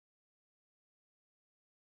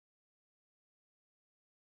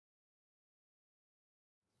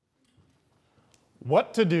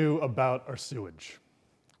What to do about our sewage?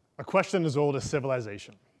 A question as old as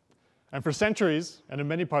civilization. And for centuries, and in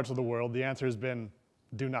many parts of the world, the answer has been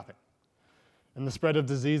do nothing. And the spread of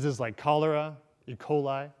diseases like cholera, E.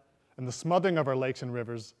 coli, and the smothering of our lakes and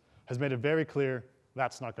rivers has made it very clear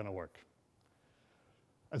that's not going to work.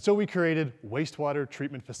 And so we created wastewater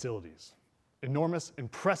treatment facilities, enormous,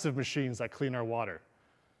 impressive machines that clean our water.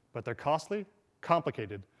 But they're costly,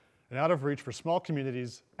 complicated, and out of reach for small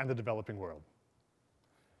communities and the developing world.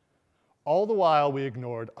 All the while, we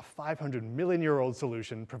ignored a 500-million-year-old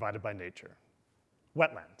solution provided by nature: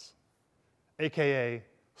 wetlands, AKA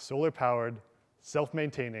solar-powered,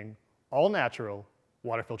 self-maintaining, all-natural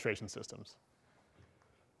water filtration systems.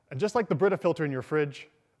 And just like the Brita filter in your fridge,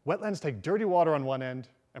 wetlands take dirty water on one end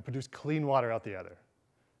and produce clean water out the other.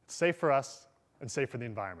 It's safe for us and safe for the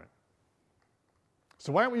environment.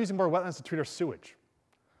 So why aren't we using more wetlands to treat our sewage?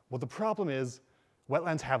 Well, the problem is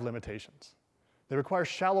wetlands have limitations. They require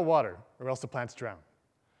shallow water or else the plants drown,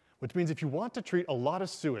 which means if you want to treat a lot of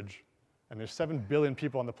sewage, and there's 7 billion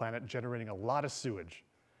people on the planet generating a lot of sewage,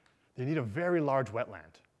 you need a very large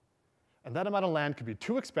wetland. And that amount of land could be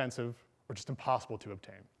too expensive or just impossible to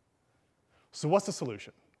obtain. So what's the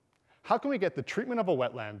solution? How can we get the treatment of a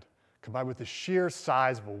wetland combined with the sheer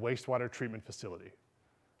size of a wastewater treatment facility?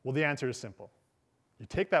 Well, the answer is simple. You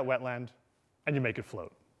take that wetland and you make it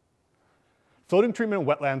float. Floating treatment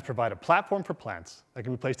wetlands provide a platform for plants that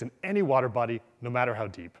can be placed in any water body, no matter how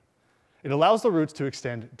deep. It allows the roots to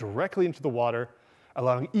extend directly into the water,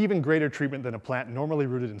 allowing even greater treatment than a plant normally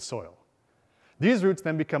rooted in soil. These roots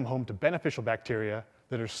then become home to beneficial bacteria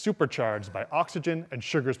that are supercharged by oxygen and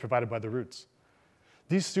sugars provided by the roots.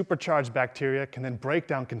 These supercharged bacteria can then break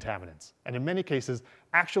down contaminants, and in many cases,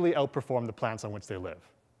 actually outperform the plants on which they live.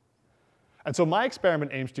 And so my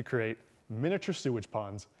experiment aims to create miniature sewage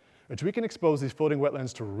ponds, which we can expose these floating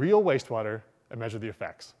wetlands to real wastewater and measure the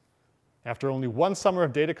effects. After only one summer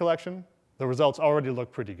of data collection, the results already look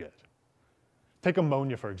pretty good. Take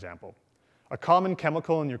ammonia, for example, a common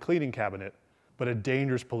chemical in your cleaning cabinet, but a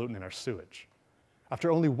dangerous pollutant in our sewage. After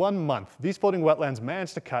only 1 month, these floating wetlands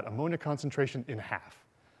managed to cut ammonia concentration in half.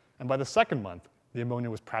 And by the second month, the ammonia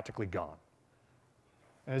was practically gone.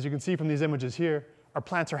 And as you can see from these images here, our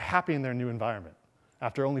plants are happy in their new environment.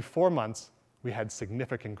 After only 4 months, we had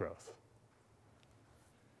significant growth.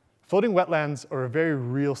 Floating wetlands are a very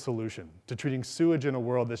real solution to treating sewage in a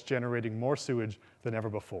world that's generating more sewage than ever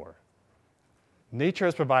before. Nature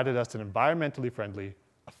has provided us an environmentally friendly,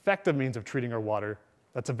 effective means of treating our water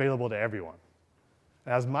that's available to everyone.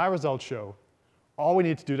 And as my results show, all we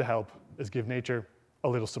need to do to help is give nature a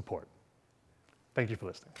little support. Thank you for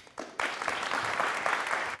listening.